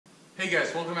Hey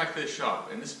guys, welcome back to the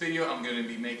shop. In this video I'm going to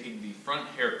be making the front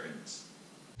hairpins.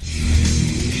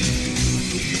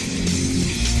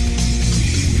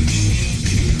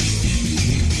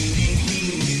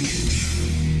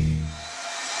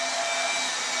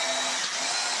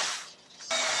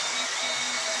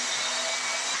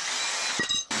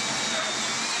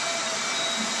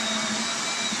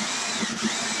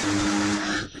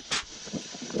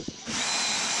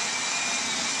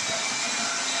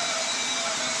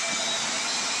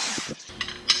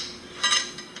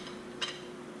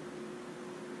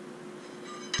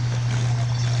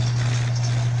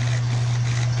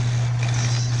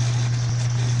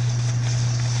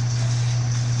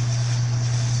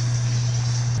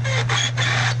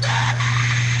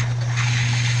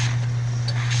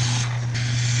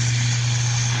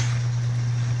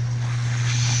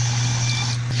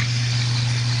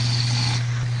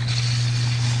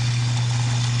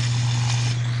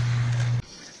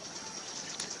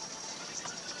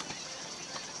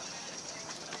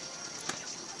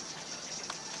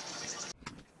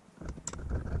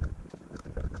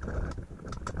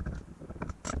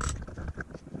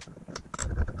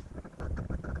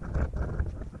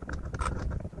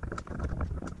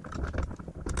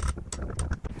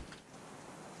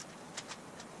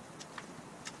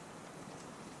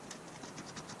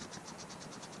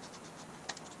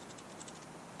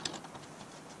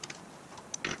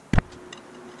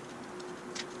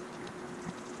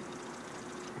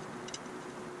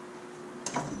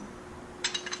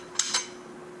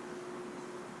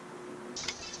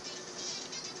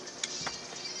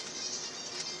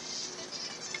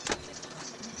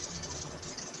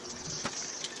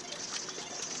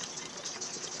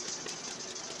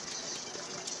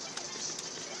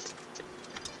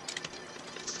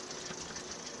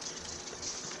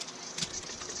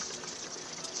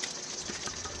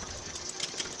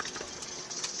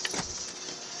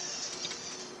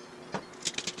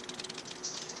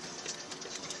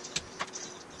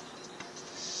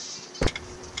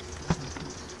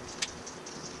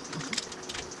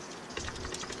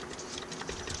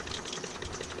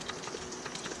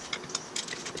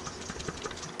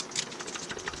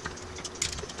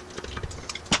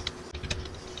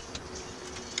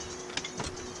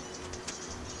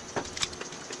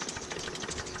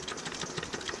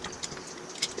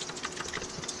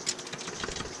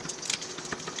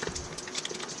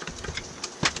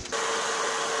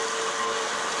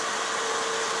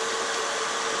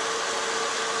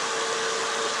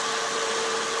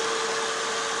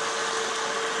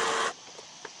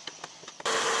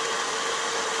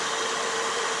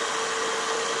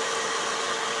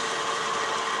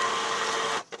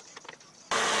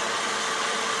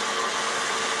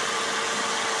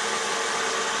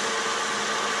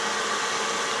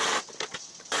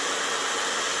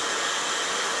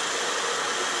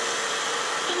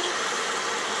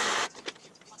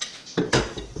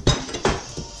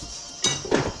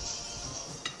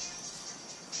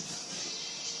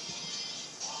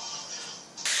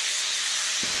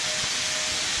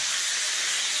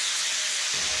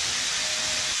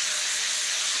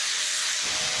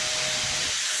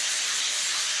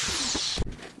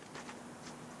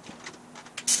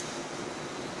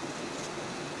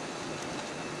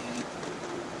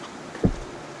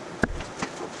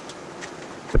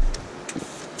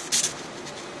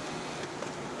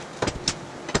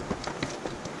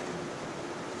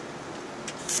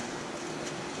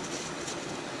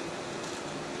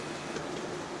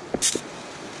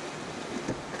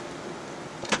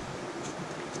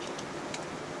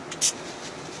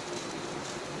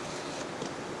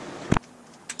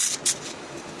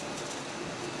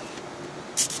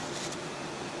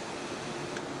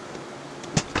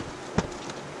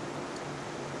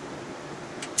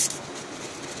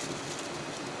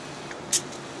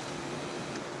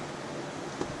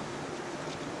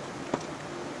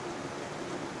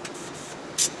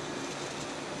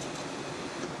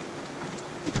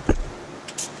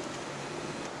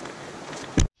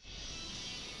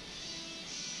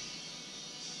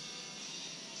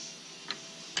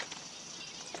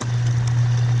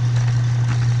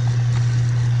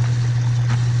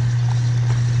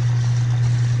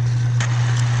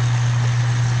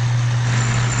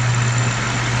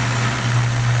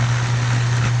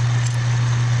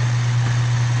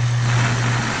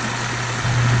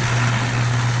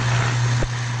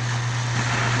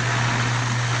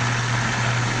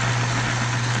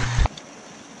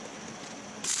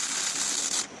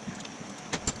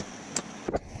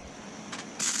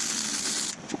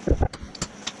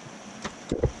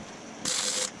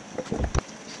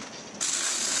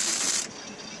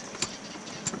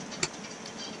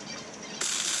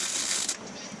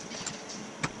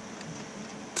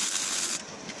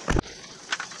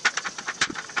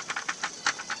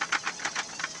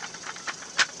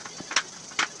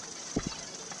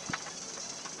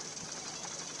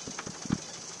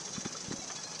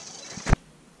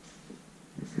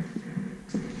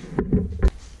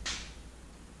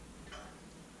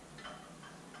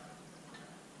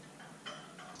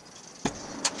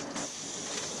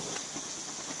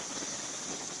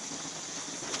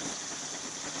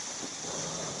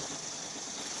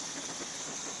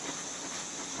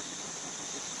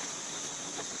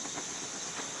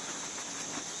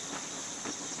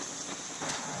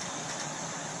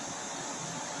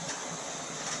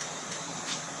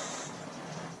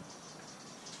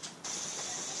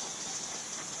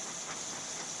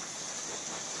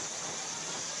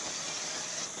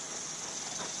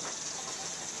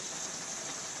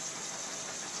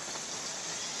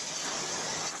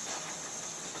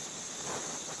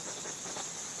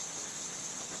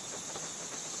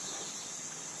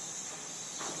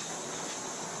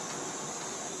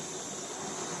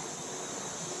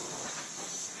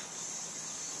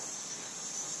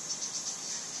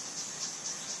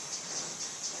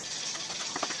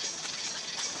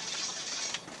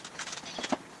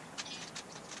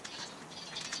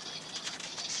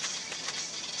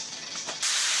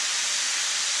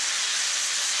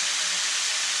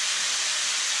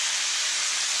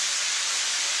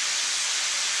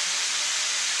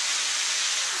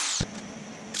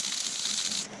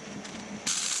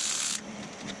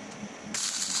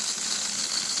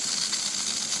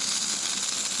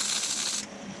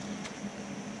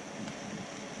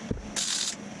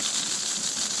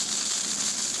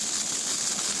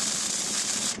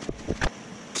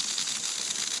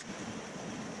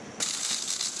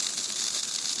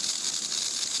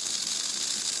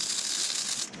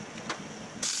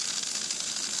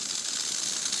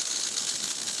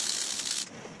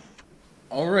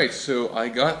 Alright, so I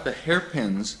got the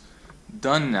hairpins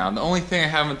done now. The only thing I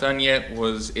haven't done yet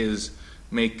is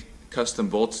make custom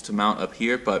bolts to mount up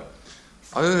here, but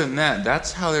other than that,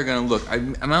 that's how they're going to look. I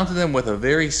mounted them with a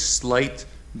very slight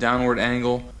downward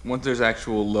angle. Once there's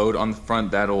actual load on the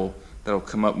front, that'll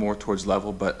come up more towards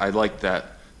level, but I like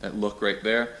that look right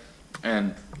there.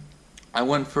 And I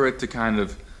went for it to kind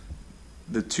of,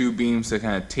 the two beams to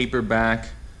kind of taper back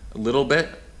a little bit,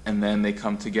 and then they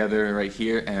come together right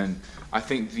here, and I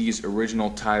think these original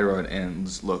tie rod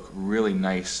ends look really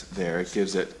nice there. It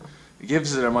gives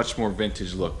it a much more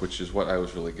vintage look, which is what I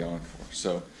was really going for.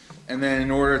 So, and then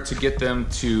in order to get them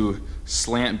to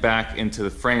slant back into the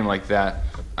frame like that,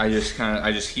 I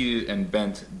just heated and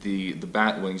bent the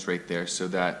bat wings right there so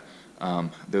that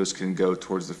those can go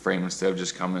towards the frame instead of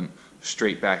just coming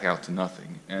straight back out to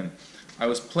nothing. And I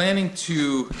was planning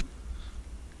to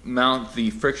mount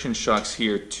the friction shocks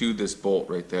here to this bolt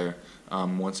right there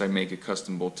once I make a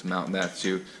custom bolt to mount that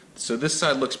to. So this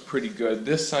side looks pretty good.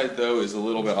 This side though is a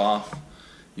little bit off.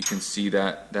 You can see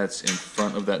that that's in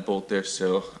front of that bolt there,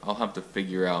 so I'll have to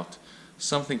figure out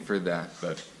something for that.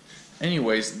 But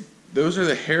anyways, those are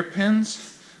the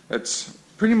hairpins. That's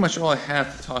pretty much all I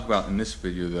have to talk about in this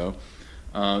video though.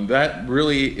 That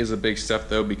really is a big step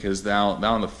though, because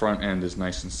now the front end is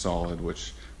nice and solid,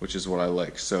 which is what I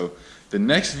like. So the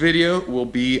next video will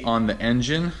be on the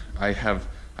engine. I have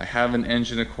an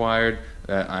engine acquired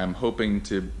that I'm hoping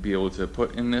to be able to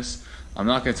put in this. I'm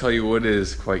not going to tell you what it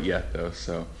is quite yet though,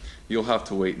 so you'll have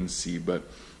to wait and see. But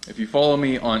if you follow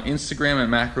me on Instagram at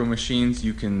Macro Machines,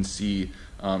 you can see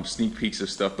sneak peeks of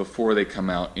stuff before they come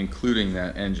out, including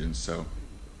that engine. So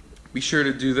be sure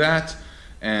to do that.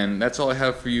 And that's all I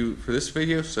have for you for this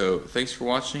video, so thanks for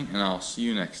watching, and I'll see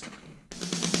you next time.